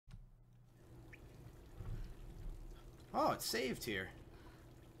Oh, it's saved here.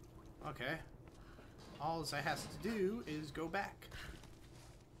 Okay. All I has to do is go back.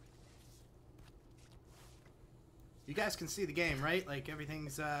 You guys can see the game, right? Like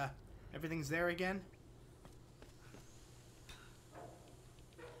everything's there again.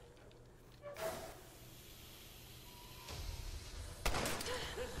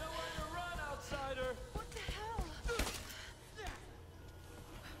 There's nowhere to run, outsider. What the hell?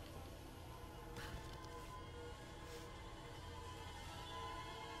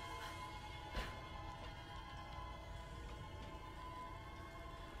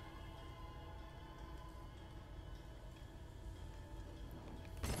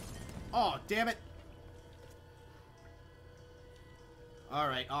 Oh, damn it. All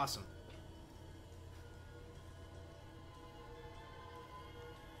right, awesome.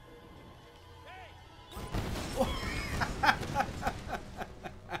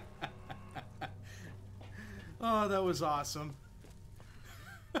 Oh, that was awesome.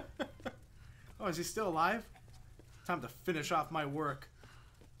 Oh, is he still alive? Time to finish off my work.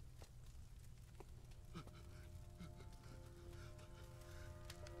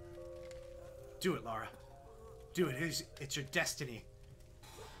 Do it, Lara. Do it. It's your destiny.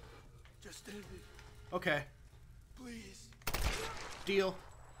 Just end it, Okay. please. Deal.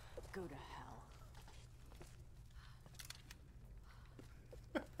 Go to hell.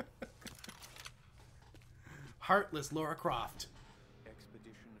 Heartless Lara Croft.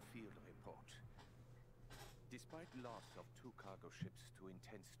 Expedition field report. Despite loss of 2 cargo ships to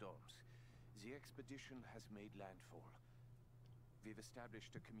intense storms, the expedition has made landfall. We've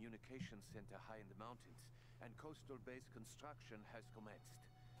established a communications center high in the mountains, and coastal base construction has commenced.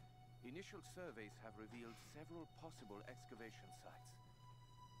 Initial surveys have revealed several possible excavation sites.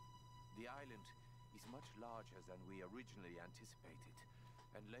 The island is much larger than we originally anticipated,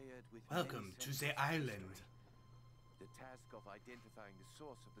 and layered with Welcome many to centuries the of island. history. The task of identifying the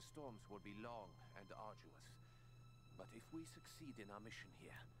source of the storms will be long and arduous. But if we succeed in our mission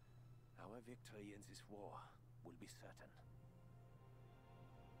here, our victory in this war will be certain.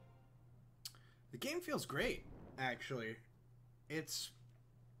 The game feels great, actually. I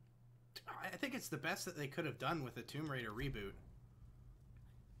think it's the best that they could have done with a Tomb Raider reboot.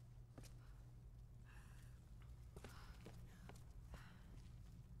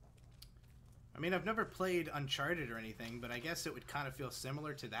 I mean, I've never played Uncharted or anything, but I guess it would kind of feel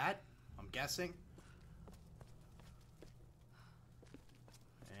similar to that, I'm guessing.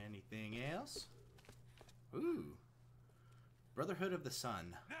 Anything else? Ooh. Brotherhood of the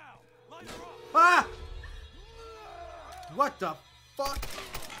Sun. Now, lights are off. Ah! What the fuck?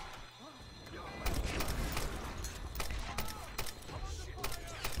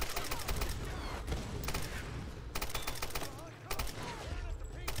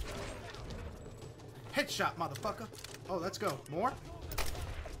 Headshot, motherfucker. Oh, let's go. More?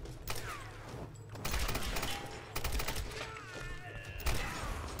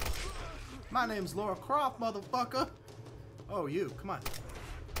 My name's Lara Croft, motherfucker. Oh, you. Come on.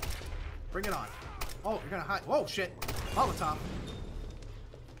 Bring it on. Oh, you're gonna hide. Whoa, shit. Molotov.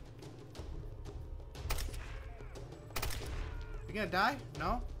 You gonna die?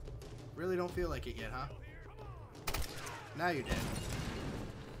 No? Really don't feel like it yet, huh? Now you're dead.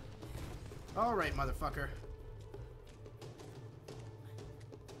 Alright, motherfucker.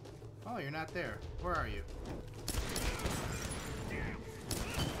 Oh, you're not there. Where are you?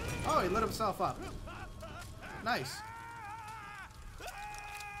 Oh, he lit himself up. Nice.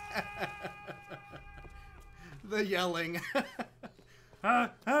 The yelling.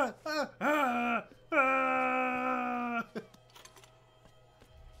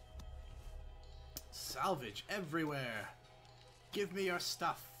 Salvage everywhere. Give me your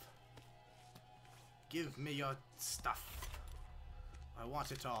stuff. Give me your stuff. I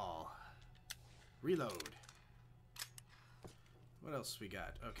want it all. Reload. What else we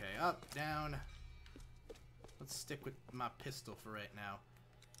got? Okay, up, down. Let's stick with my pistol for right now.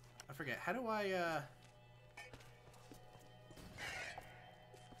 I forget. How do I,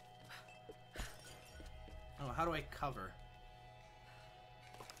 Oh, how do I cover?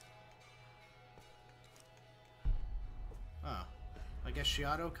 Oh. I guess she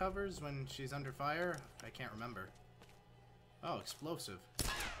auto covers when she's under fire? I can't remember. Oh, explosive.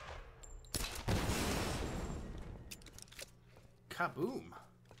 Kaboom!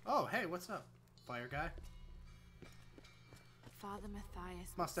 Oh, hey, what's up, fire guy? Father Matthias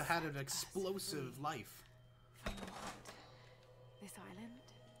Must have had an set us explosive free. life. From what? This island?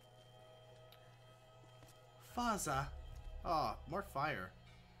 Faza. Oh, more fire.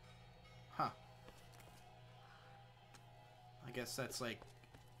 Huh. I guess that's like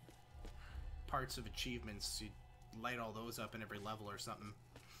parts of achievements you light all those up in every level or something.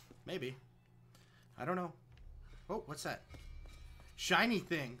 Maybe. I don't know. Oh, what's that? Shiny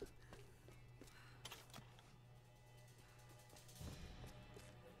thing.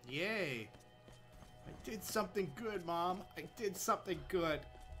 Yay. I did something good, Mom. I did something good.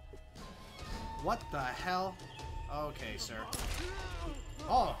 What the hell? Okay, sir.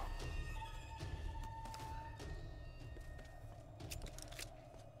 Oh.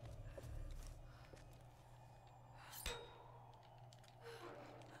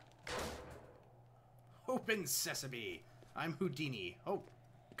 Open sesame. I'm Houdini. Oh,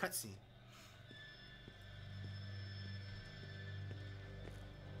 cutscene.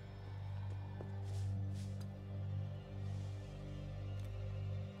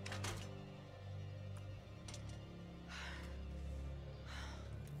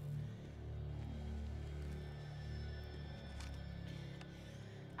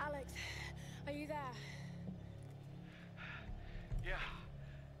 Alex, are you there? Yeah.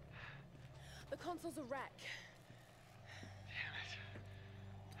 The console's a wreck. Damn it.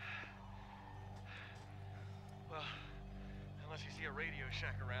 Well, unless you see a Radio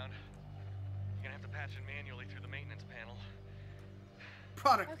Shack around, you're gonna have to patch it manually through the maintenance panel.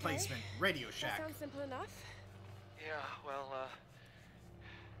 Product Okay. placement. Radio That Shack. sounds simple enough. Yeah, well,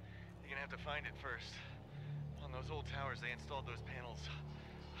 you're gonna have to find it first. On those old towers, they installed those panels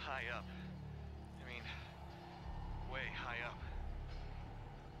high up. I mean, way high up.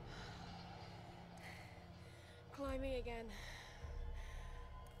 Climbing again.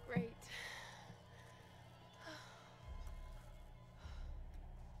 Great.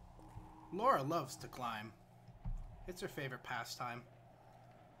 Laura loves to climb. It's her favorite pastime.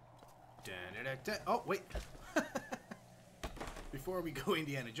 Da-da-da-da. Oh, wait. Before we go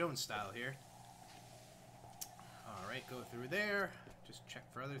Indiana Jones style here. Alright, go through there. Just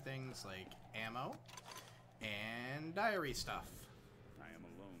check for other things like ammo and diary stuff. I am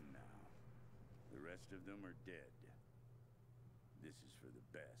alone now. The rest of them are dead. This is for the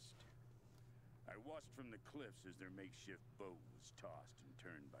best. I watched from the cliffs as their makeshift boat was tossed and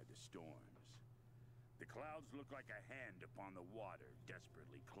turned by the storms. The clouds look like a hand upon the water,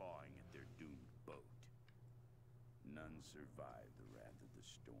 desperately clawing at their doomed boat. None survived the wrath of the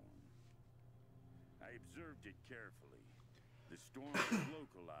storm. I observed it carefully. The storm was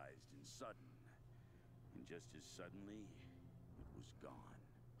localized and sudden. And just as suddenly, it was gone.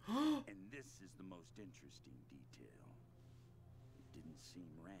 And this is the most interesting detail. It didn't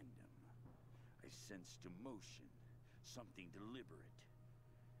seem random. I sensed emotion, something deliberate.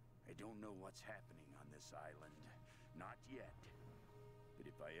 I don't know what's happening on this island. Not yet. But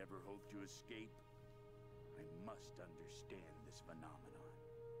if I ever hope to escape, I must understand this phenomenon.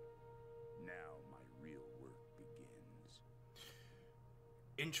 Now my real work begins.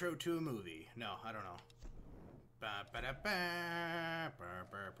 Intro to a movie. No, I don't know. Ba-ba-da-ba,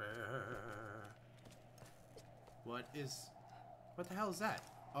 ba-ba-ba. What the hell is that?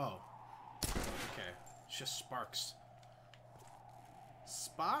 Oh. Okay. It's just sparks.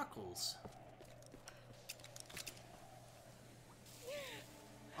 Sparkles.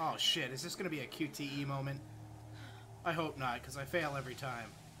 Oh shit, is this gonna be a QTE moment? I hope not, because I fail every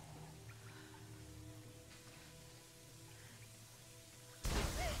time.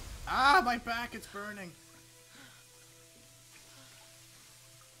 Ah, my back, it's burning.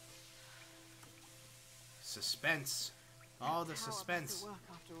 Suspense. All the suspense. Work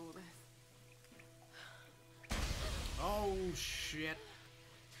after all this. Oh shit.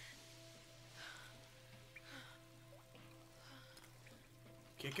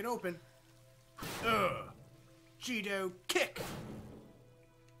 Kick it open. Ugh. Cheeto kick.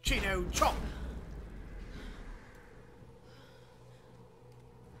 Cheeto chop.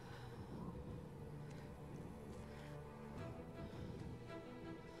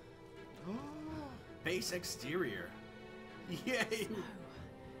 Base exterior. Yay. This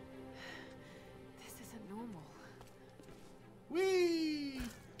isn't normal. Whee!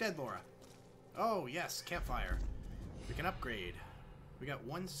 Dead Laura. Oh, yes, campfire. We can upgrade. We got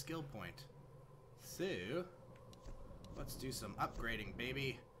 1 skill point. So, let's do some upgrading,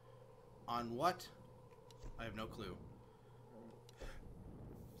 baby. On what? I have no clue.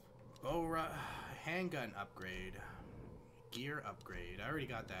 Oh, handgun upgrade. Gear upgrade. I already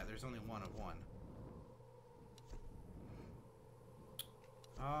got that. There's only one of one.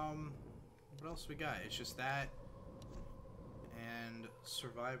 What else we got? It's just that and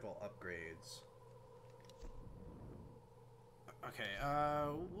survival upgrades. Okay,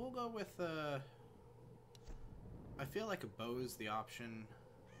 we'll go with, I feel like a bow's the option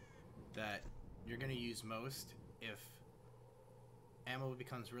that you're gonna use most if ammo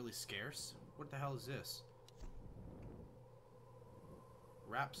becomes really scarce. What the hell is this?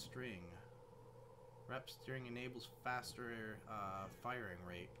 Wrap string. Wrap string enables faster firing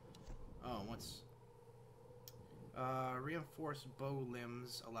rate. Oh, what's... reinforced bow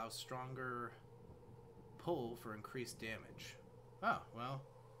limbs allow stronger pull for increased damage. Oh, well.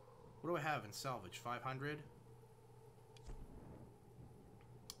 What do I have in salvage? 500?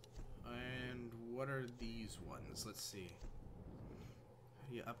 And what are these ones? Let's see. How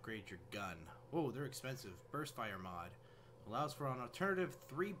do you upgrade your gun? Oh, they're expensive. Burst fire mod. Allows for an alternative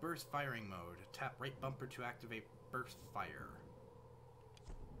 3 burst firing mode. Tap right bumper to activate burst fire.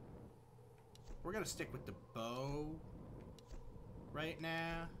 We're gonna stick with the bow right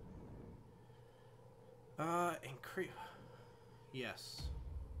now. Increase. Yes.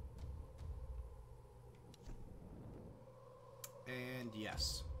 And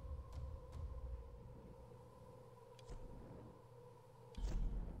yes.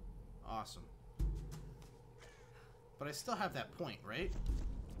 Awesome. But I still have that point, right?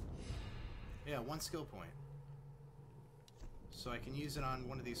 Yeah, 1 skill point. So I can use it on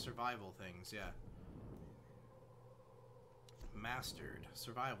one of these survival things, yeah. Mastered.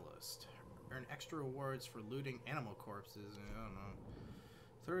 Survivalist. Earn extra rewards for looting animal corpses. I don't know.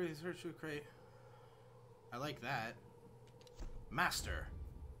 30 search to crate. I like that. Master.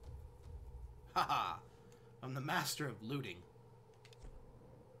 Haha. I'm the master of looting.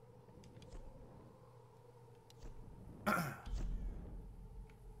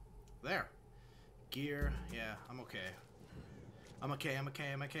 There. Gear. Yeah, I'm okay. I'm okay, I'm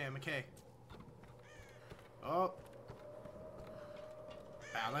okay, I'm okay, I'm okay. Oh.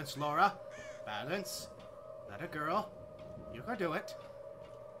 Balance, Laura. Balance. Let it, girl. You can do it.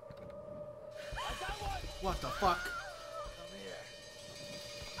 I got one! What the fuck? Come here.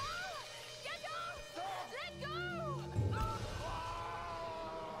 Get off! Let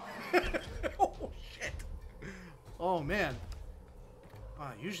go! Oh, shit. Oh, man.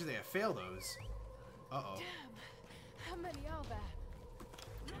 Usually I fail those. Uh-oh. Damn. How many are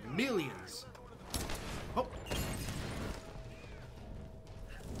there? Millions. Oh.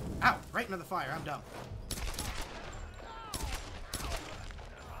 Ow. Right into the fire. I'm dumb.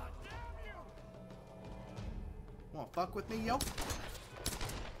 Wanna fuck with me, yo?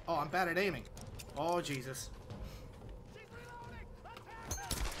 Oh, I'm bad at aiming. Oh, Jesus.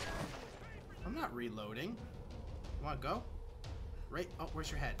 I'm not reloading. You wanna go? Right. Oh, where's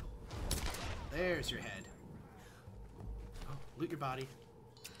your head? There's your head. Oh, loot your body.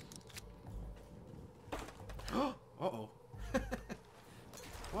 Oh, uh-oh.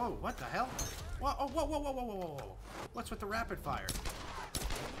 Whoa, what the hell? Whoa, oh, whoa, whoa, whoa, whoa, whoa, whoa. What's with the rapid fire?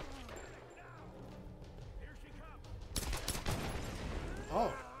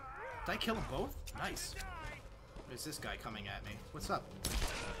 Oh, did I kill them both? Nice. There's this guy coming at me. What's up?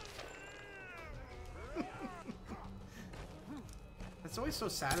 It's always so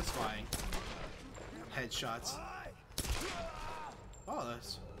satisfying. Headshots. Oh,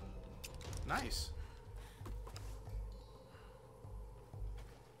 that's nice.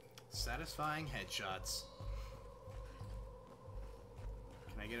 Satisfying headshots.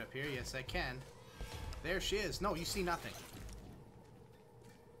 Can I get up here? Yes, I can. There she is. No, you see nothing.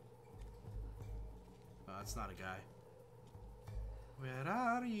 Oh, that's not a guy. Where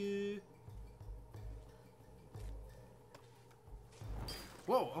are you?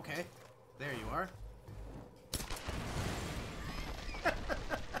 Whoa, okay. There you are.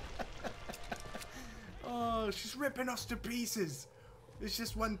 Oh, she's ripping us to pieces. There's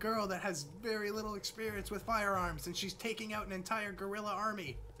just one girl that has very little experience with firearms, and she's taking out an entire guerrilla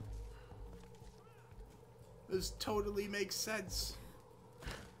army. This totally makes sense.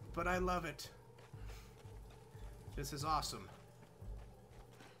 But I love it. This is awesome.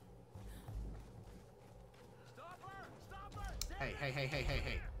 Hey, hey, hey, hey, hey,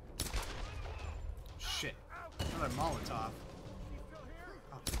 hey. Shit. Another Molotov.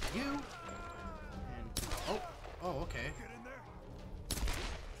 Oh, you. And, oh, okay.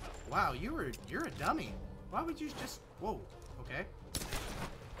 Wow, you're a dummy. Why would you just... Whoa, okay.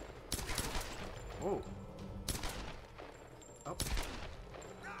 Whoa. Oh.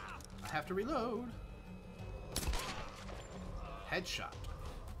 I have to reload. Headshot.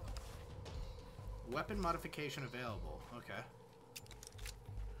 Weapon modification available. Okay.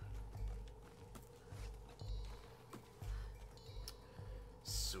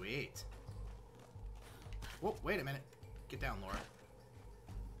 Sweet. Whoa, wait a minute. Get down, Laura.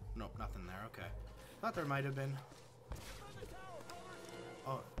 Nope, nothing there. Okay. Thought there might have been.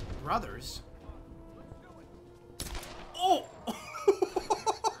 Oh, brothers? Oh!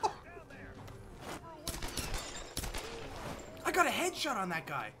 I got a headshot on that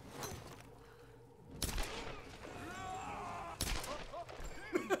guy.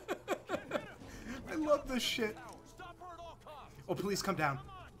 I love this shit. Stop her at all costs. Oh, please come down. Come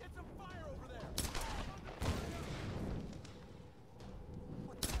on, get some fire over there.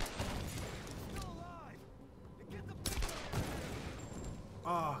 Still alive. Get the big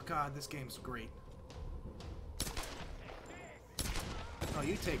Oh, God, this game's great. Oh,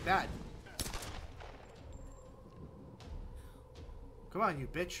 you take that. Come on, you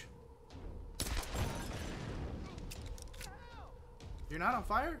bitch. You're not on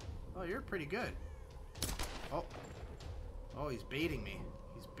fire? Oh, you're pretty good. Oh. Oh, he's baiting me.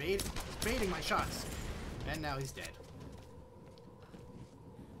 He's baiting my shots. And now he's dead.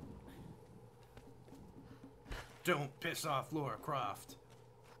 Don't piss off Laura Croft.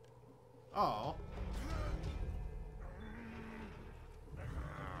 Oh.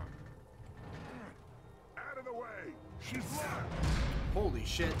 Out of the way! She's left! Holy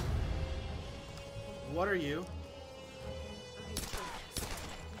shit. What are you?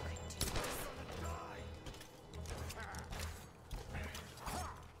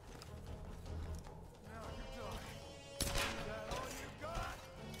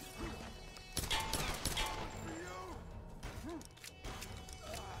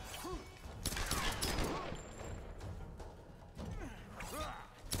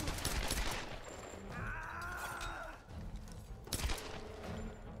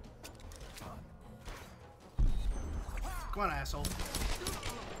 Come on, asshole.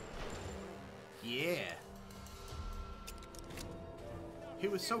 Yeah. He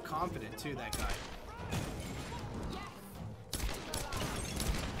was so confident, too, that guy.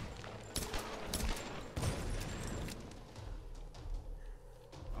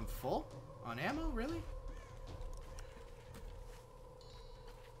 I'm full? On ammo? Really?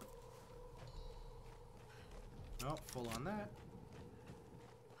 Oh, full on that.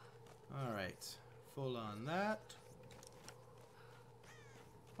 Alright. Full on that.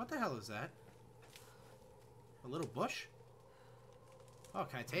 What the hell is that? A little bush? Oh,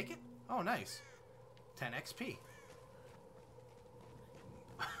 can I take it? Oh, nice. 10 XP.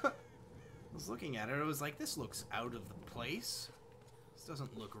 I was looking at it, I was like, this looks out of the place. This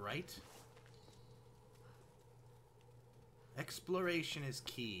doesn't look right. Exploration is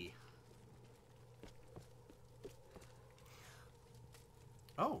key.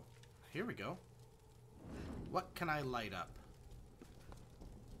 Oh, here we go. What can I light up?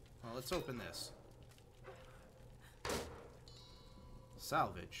 Well, let's open this.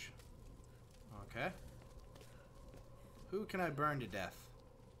 Salvage. Okay. Who can I burn to death?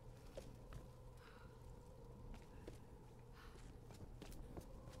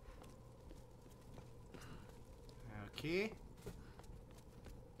 Okay.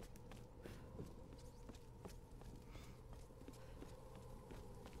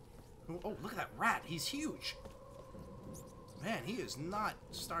 Oh, look at that rat. He's huge. Man, he is not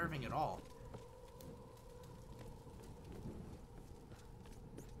starving at all.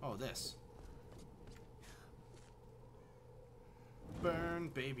 Oh, this. Burn,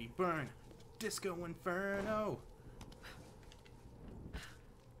 baby, burn. Disco Inferno.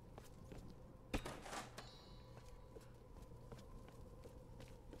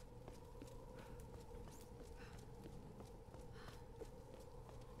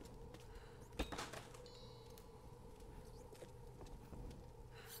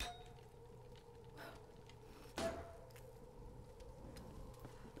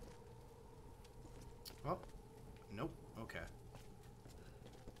 Oh, nope. Okay.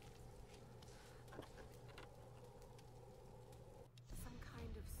 Some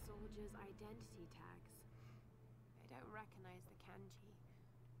kind of soldier's identity tags. I don't recognize the kanji.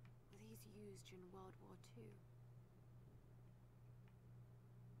 Were these used during World War II?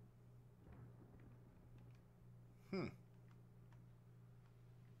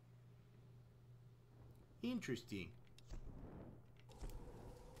 Interesting.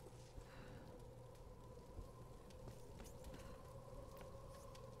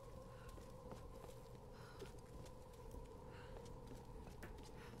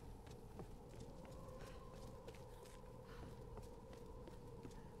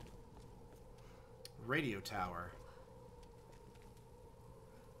 Radio tower.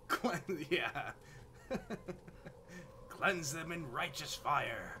 Yeah. Cleanse them in righteous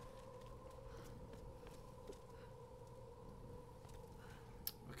fire.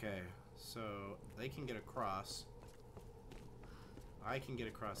 Okay, so they can get across. I can get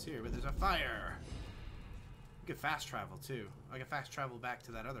across here, but there's a fire. We can fast travel too. I can fast travel back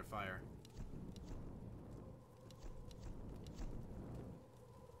to that other fire.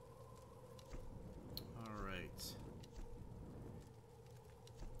 Alright.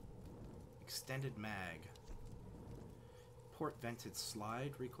 Extended mag. Teleport vented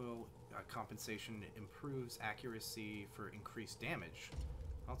slide. Recoil compensation improves accuracy for increased damage.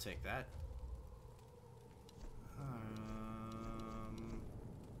 I'll take that.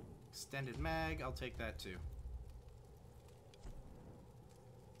 Extended mag. I'll take that too.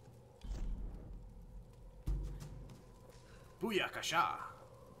 Booyakasha!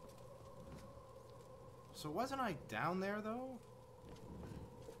 So wasn't I down there though?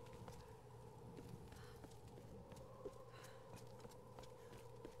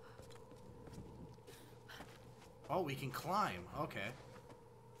 Oh, we can climb. Okay.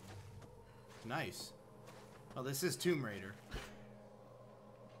 Nice. Oh, this is Tomb Raider.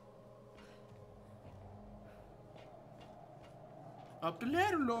 Up the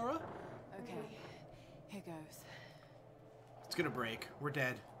ladder, Laura. Okay, here goes. It's gonna break. We're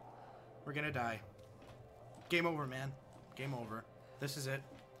dead. We're gonna die. Game over, man. Game over. This is it.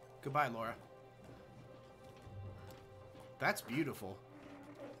 Goodbye, Laura. That's beautiful.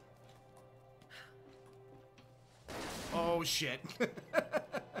 Oh, shit.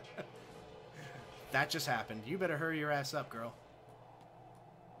 That just happened. You better hurry your ass up, girl.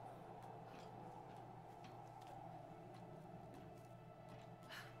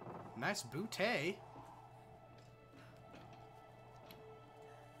 Nice bouquet.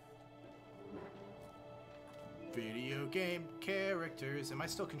 Video game characters. Am I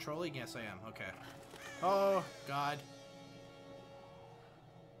still controlling? Yes, I am. Okay. Oh, God.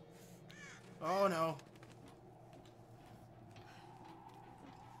 Oh, no.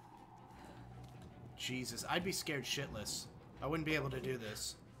 Jesus, I'd be scared shitless. I wouldn't be able to do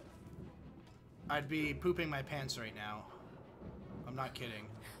this. I'd be pooping my pants right now. I'm not kidding.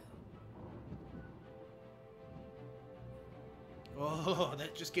 Oh,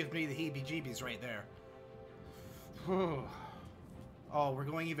 that just gives me the heebie-jeebies right there. Oh, we're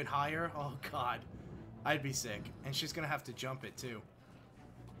going even higher? Oh, God. I'd be sick. And she's gonna have to jump it, too.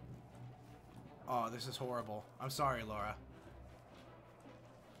 Oh, this is horrible. I'm sorry, Laura.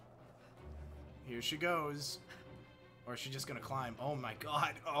 Here she goes. Or is she just gonna climb? Oh, my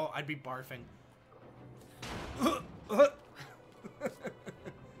God. Oh, I'd be barfing.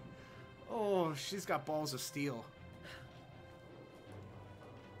 Oh, she's got balls of steel.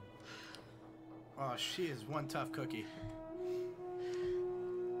 Oh, she is one tough cookie.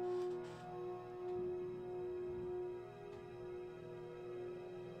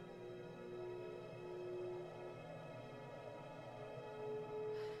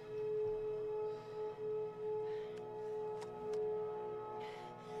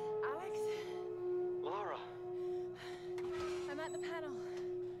 Alex? Lara! I'm at the panel.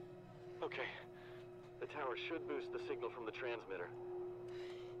 Okay. The tower should boost the signal from the transmitter.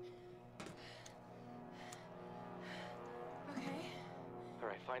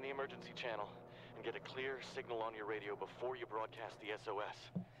 Alright, find the emergency channel and get a clear signal on your radio before you broadcast the SOS.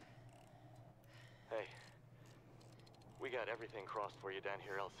 Hey, we got everything crossed for you down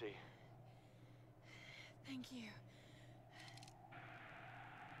here, LC. Thank you.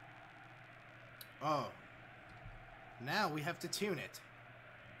 Oh. Now we have to tune it.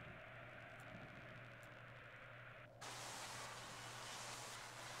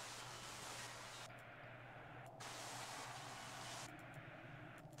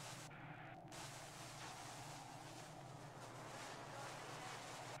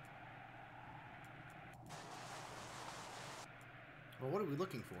 Well, what are we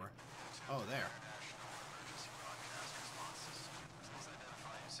looking for? Oh, there.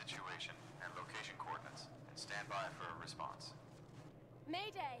 Situation and location coordinates, and stand by for a response.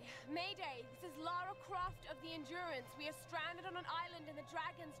 Mayday! Mayday! This is Lara Croft of the Endurance. We are stranded on an island in the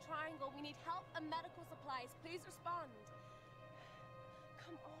Dragon's Triangle. We need help and medical supplies. Please respond.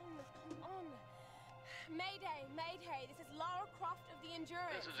 Come on. Mayday! Mayday! This is Lara Croft of the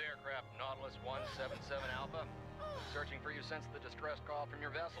Endurance. This is aircraft Nautilus 177 Alpha. Searching for you since the distress call from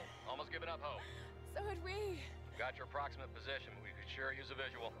your vessel. Almost given up hope. So had we. Got your approximate position. We could sure use a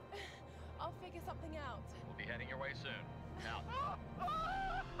visual. I'll figure something out. We'll be heading your way soon. Out.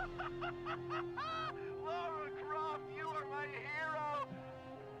 Lara Croft, you are my hero!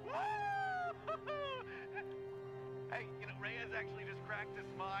 Hey, you know, Reyes actually just cracked a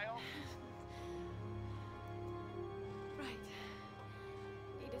smile. Right.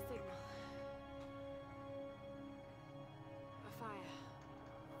 Need a signal. A fire.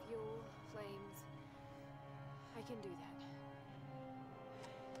 Fuel, flames. I can do that.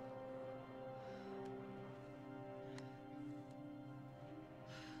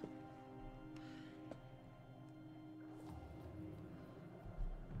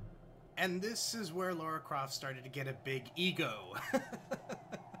 And this is where Lara Croft started to get a big ego.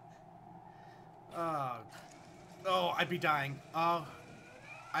 Oh, Oh, I'd be dying. Oh,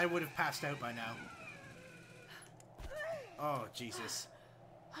 I would have passed out by now. Oh, Jesus.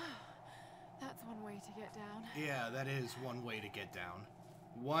 That's one way to get down. Yeah, that is one way to get down.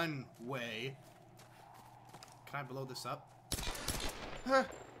 One way. Can I blow this up? Huh.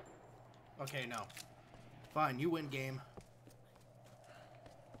 Okay, no. Fine, you win, game.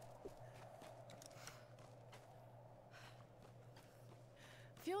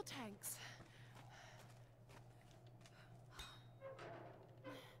 Fuel tanks.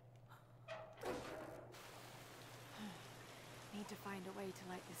 Need to find a way to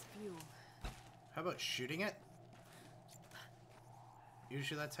light this fuel. How about shooting it?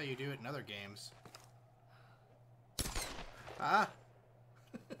 Usually that's how you do it in other games. Ah!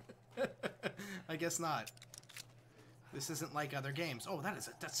 I guess not. This isn't like other games. Oh, that is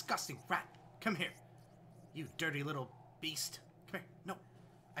a disgusting rat. Come here. You dirty little beast. Come here. No.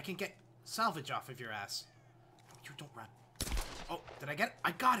 I can get salvage off of your ass. You don't run. Oh, did I get it?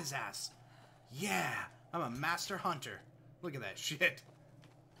 I got his ass. Yeah. I'm a master hunter. Look at that shit.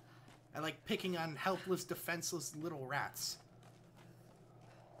 I like picking on helpless, defenseless little rats.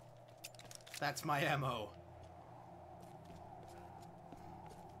 That's my MO.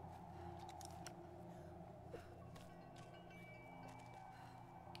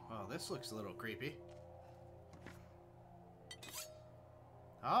 Well, this looks a little creepy.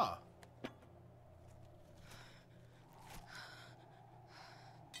 Ah.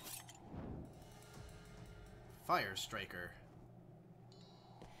 Fire Striker.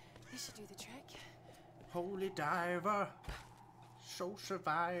 This should do the trick. Holy diver. Soul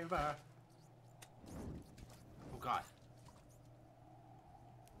survivor. Oh god.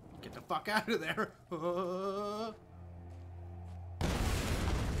 Get the fuck out of there.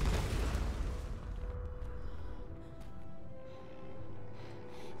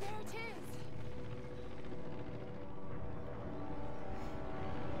 There it is.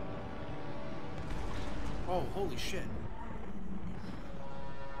 Oh, holy shit.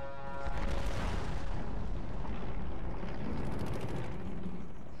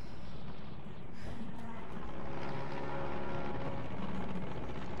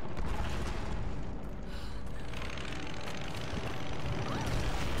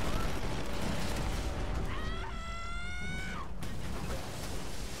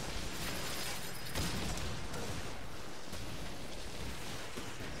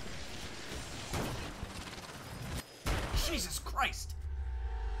 Jesus Christ!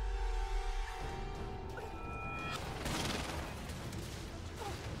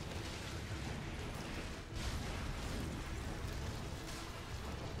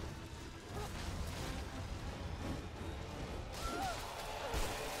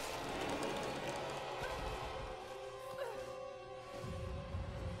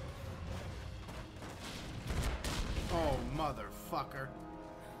 Oh, motherfucker.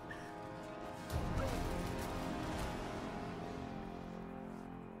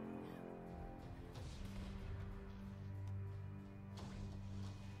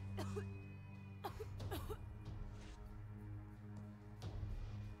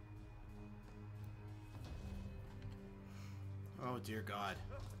 Oh dear God.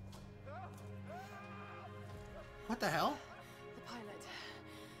 What the hell? The pilot.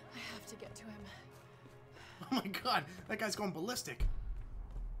 I have to get to him. Oh my God, that guy's going ballistic.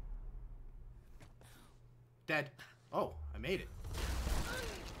 Dead. Oh, I made it.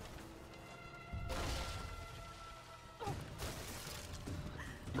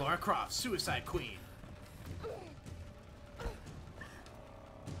 Lara Croft, Suicide Queen.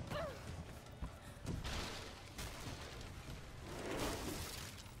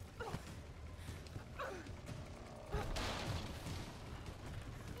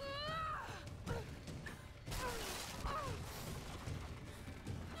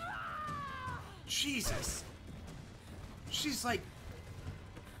 Jesus. She's like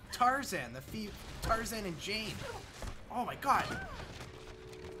Tarzan, Tarzan and Jane. Oh my God.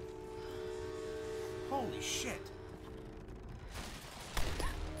 Holy shit.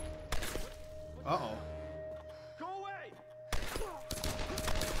 Uh-oh. Go away! Go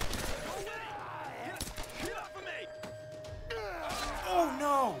away! Get off of me! Oh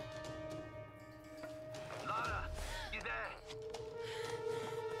no! Lara, you there?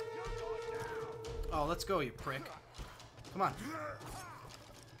 Oh, let's go, you prick. Come on.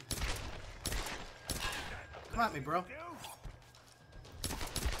 Come at me, bro.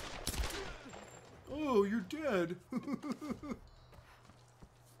 Oh, you're dead.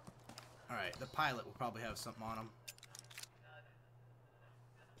 Alright, the pilot will probably have something on him.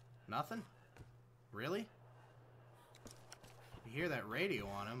 Nothing? Really? You hear that radio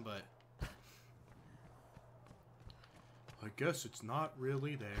on him, but... I guess it's not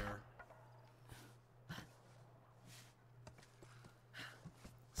really there.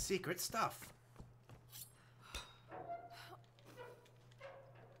 Secret stuff.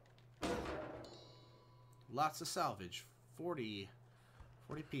 Lots of salvage. 40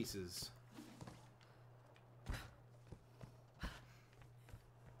 pieces.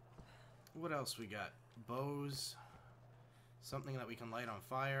 What else we got? Bows. Something that we can light on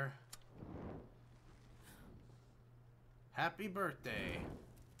fire. Happy birthday.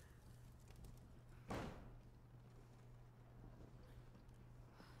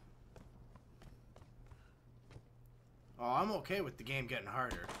 Oh, I'm okay with the game getting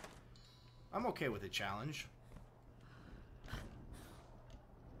harder. I'm okay with the challenge.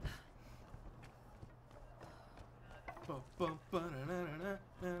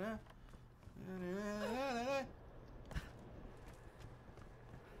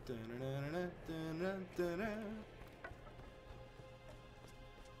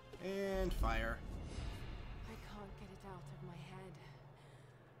 And fire. I can't get it out of my head.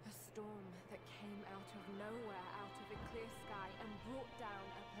 A storm that came out of nowhere, out of a clear sky, and brought down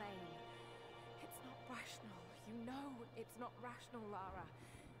a plane. It's not rational. You know it's not rational, Lara.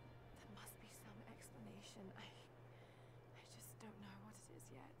 There must be some explanation. I just don't know what it is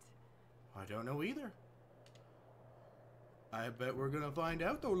yet. I don't know either. I bet we're gonna find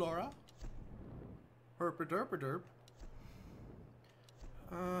out though, Laura. Herpaderpaderp.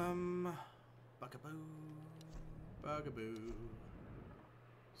 Bugaboo.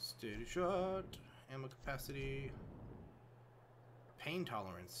 Steady shot. Ammo capacity. Pain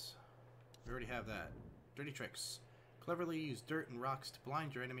tolerance. We already have that. Dirty tricks. Cleverly use dirt and rocks to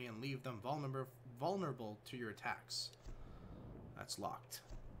blind your enemy and leave them vulnerable to your attacks. That's locked.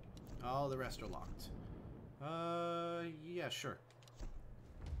 All the rest are locked. Yeah, sure.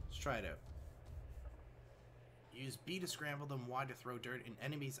 Let's try it out. Use B to scramble them, Y to throw dirt in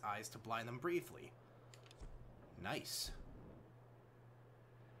enemies' eyes to blind them briefly. Nice.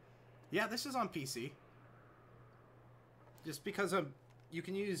 Yeah, this is on PC. Just because you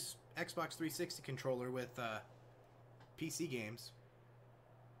can use Xbox 360 controller with PC games.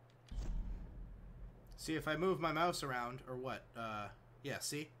 See, if I move my mouse around, or what? Yeah,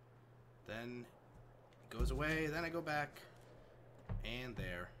 see? Then it goes away, then I go back, and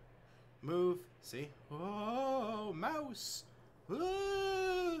there. Move, see? Oh, mouse!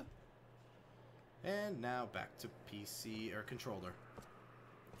 Ah! And now back to PC, or controller.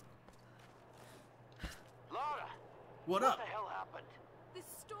 Lara! What up? What the hell happened? This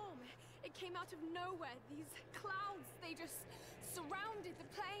storm, it came out of nowhere. These clouds, they just surrounded the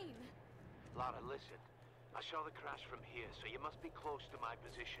plane. Lara, listen. I saw the crash from here, so you must be close to my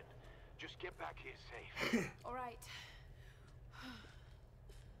position. Just get back here safe. All right.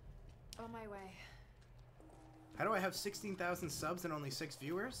 On my way. How do I have 16,000 subs and only 6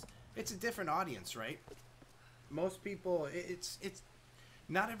 viewers? It's a different audience, right? Most people, it's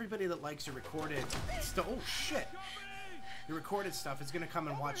not everybody that likes your recorded stuff. Oh shit! Your recorded stuff is gonna come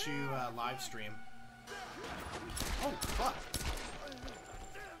and watch you live stream. Oh fuck!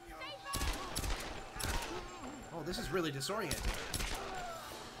 Oh, this is really disorienting.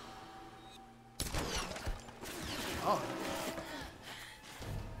 Oh.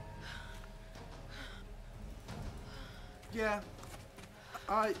 Yeah.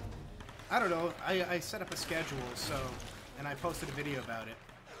 I don't know. I set up a schedule, so, and I posted a video about it.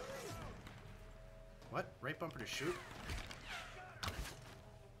 What? Right bumper to shoot?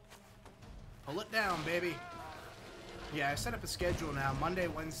 Pull it down, baby. Yeah, I set up a schedule now, Monday,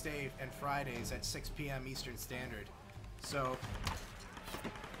 Wednesday, and Fridays at 6 p.m. Eastern Standard. So,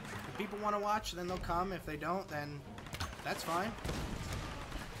 if people want to watch, then they'll come. If they don't, then that's fine.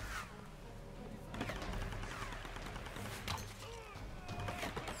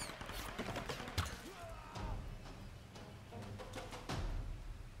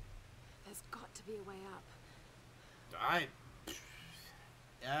 There's got to be a way up.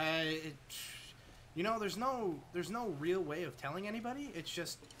 You know, there's no real way of telling anybody. It's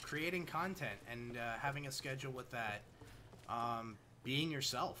just creating content and having a schedule with that. Being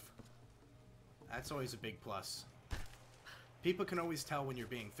yourself. That's always a big plus. People can always tell when you're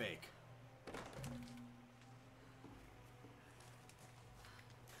being fake.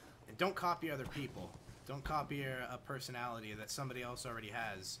 And don't copy other people. Don't copy a personality that somebody else already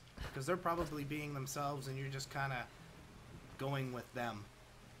has. Because they're probably being themselves and you're just kind of going with them.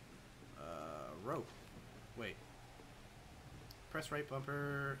 Rope. Wait. Press right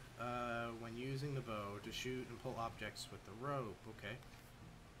bumper when using the bow to shoot and pull objects with the rope. Okay.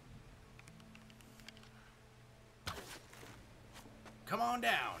 Come on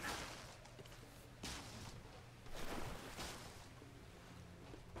down.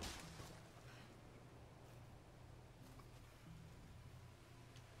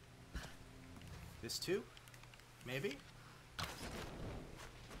 this too? Maybe?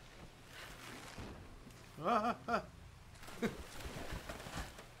 Ah, ah.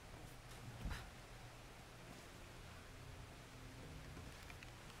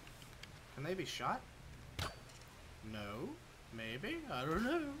 Can they be shot? No? Maybe? I don't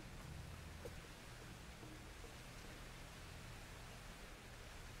know.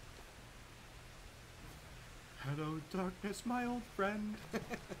 Hello, darkness, my old friend.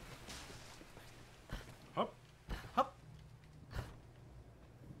 Hup, hup.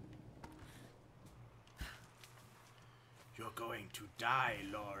 You're going to die,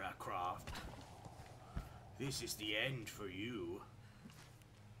 Lara Croft. This is the end for you.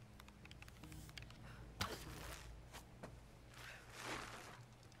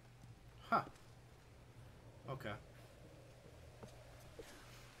 Huh. Okay.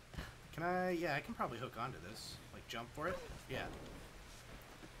 Can I? Yeah, I can probably hook onto this. Like, jump for it? Yeah.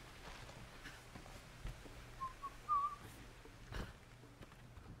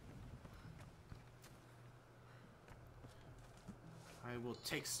 I will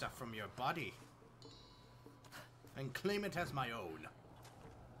take stuff from your body and claim it as my own.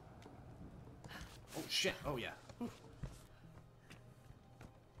 Oh, shit. Oh, yeah. Oof.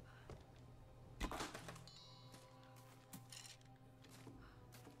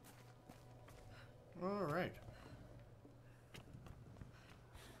 All right.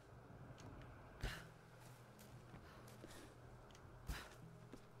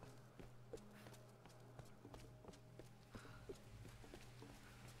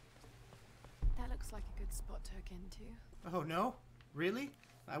 That looks like a good spot to hook into. Oh, no? Really?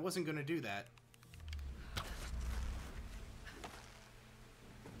 I wasn't gonna do that.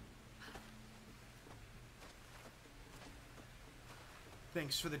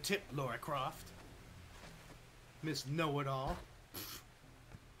 Thanks for the tip, Lara Croft. Miss Know-It-All.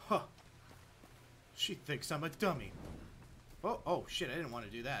 Huh. She thinks I'm a dummy. Oh, shit, I didn't want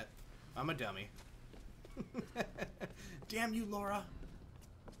to do that. I'm a dummy. Damn you, Laura.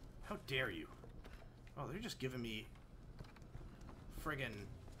 How dare you? Oh, they're just giving me friggin'...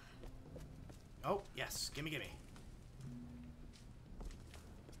 Oh, yes. Gimme, gimme.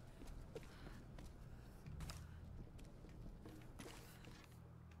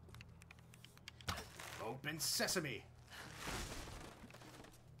 Open sesame.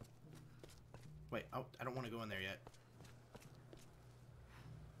 Wait, oh, I don't want to go in there yet.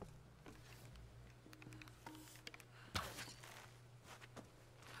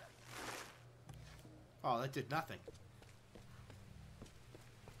 Oh, that did nothing.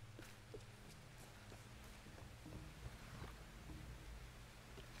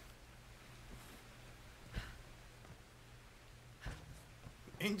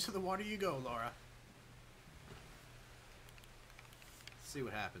 Into the water you go, Laura. Let's see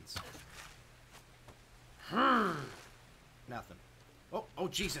what happens. Nothing. Oh,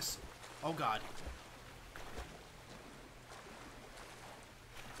 Jesus. Oh, God.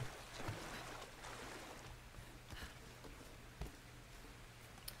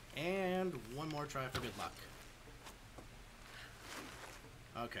 And one more try for good luck.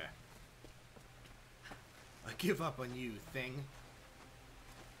 Okay. I give up on you, thing.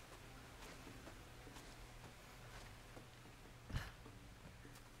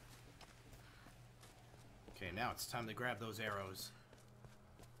 Okay, now it's time to grab those arrows.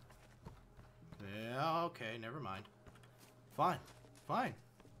 Yeah, okay, never mind. Fine, fine.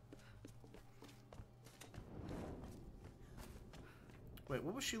 Wait,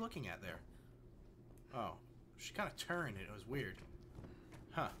 what was she looking at there? Oh, she kind of turned and it was weird.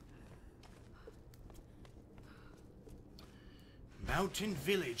 Huh. Mountain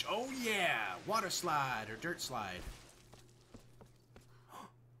Village. Oh yeah! Water slide or dirt slide.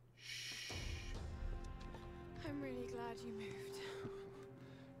 Shh. I'm really glad you moved.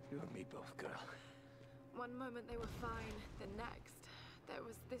 You and me both, girl. One moment they were fine, the next, there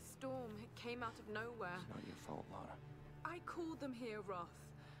was this storm. It came out of nowhere. It's not your fault, Lara. I called them here, Roth.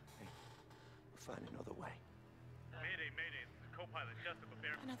 Hey, we'll find another way. Mayday, mayday. This is co-pilot Jessup of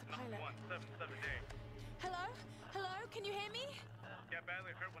Air Another pilot. 177A. Hello? Hello? Can you hear me? Yeah,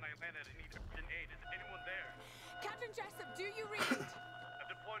 badly hurt when I landed. I need urgent aid. Is anyone there? Captain Jessup, do you read? I've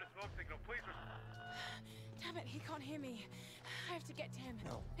deployed a smoke signal. Please Damn it, he can't hear me. I have to get to him.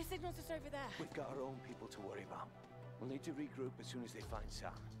 No. His signal's just over there. We've got our own people to worry about. We'll need to regroup as soon as they find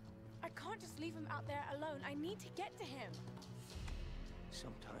Sam. I can't just leave him out there alone. I need to get to him.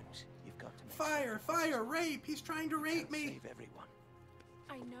 Sometimes you've got to make Fire! Fire! Rape! He's trying to rape me! Save everyone.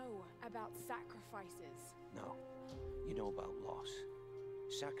 I know about sacrifices. No. You know about loss.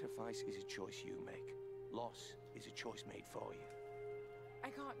 Sacrifice is a choice you make. Loss is a choice made for you. I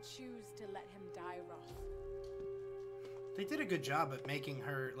can't choose to let him die, They did a good job at making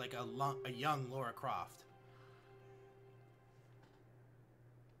her like a young Lara Croft.